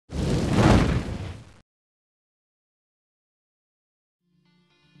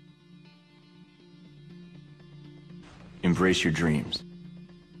Embrace your dreams.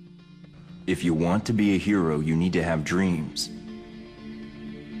 If you want to be a hero, you need to have dreams.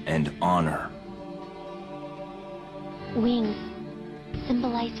 And honor. Wings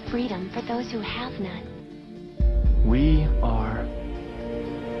symbolize freedom for those who have none. We are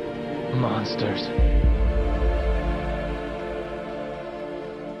monsters.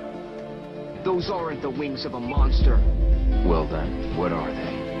 Those aren't the wings of a monster. Well then, what are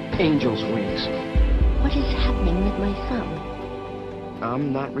they? Angel's wings. What is happening with my thumb?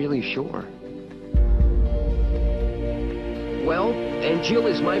 I'm not really sure. Well, and Jill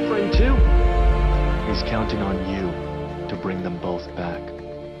is my friend too. He's counting on you to bring them both back.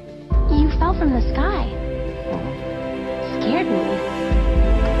 You fell from the sky. Scared me.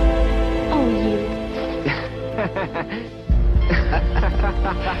 Oh, you.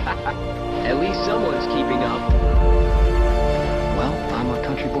 At least someone's keeping up. Well, I'm a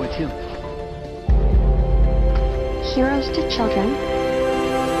country boy too. Heroes to children.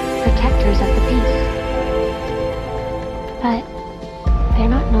 Protectors of the peace. But they're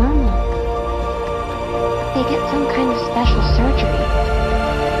not normal. They get some kind of special surgery.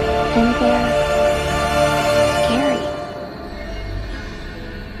 And they're scary.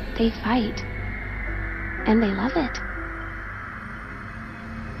 They fight. And they love it.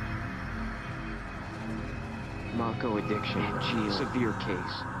 Mako addiction. Gee, severe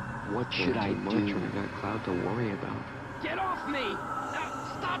case. what should I do? I got Cloud to worry about. Get off me!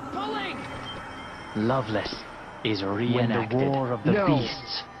 Stop pulling! Loveless is reenacted. When the war of the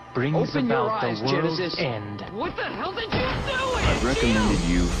beasts brings Open your about eyes, the world's Genesis. end. What the hell did you do? I've recommended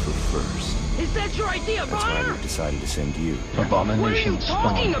you for first. Is that your idea, That's why Bonner? we've decided to send you. What are you Abomination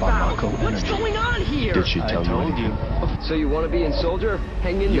talking spawned by about? Mako What's energy. going on here? Did she I tell told you. So you want to be in Soldier?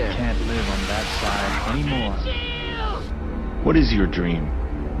 Hang in You there. can't live on that side anymore. What is your dream?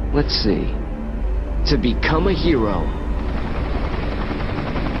 Let's see. To become a hero.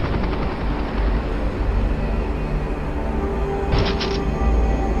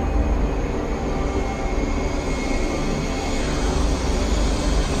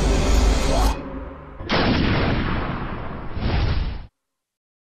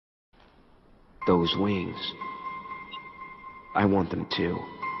 Those wings. I want them too.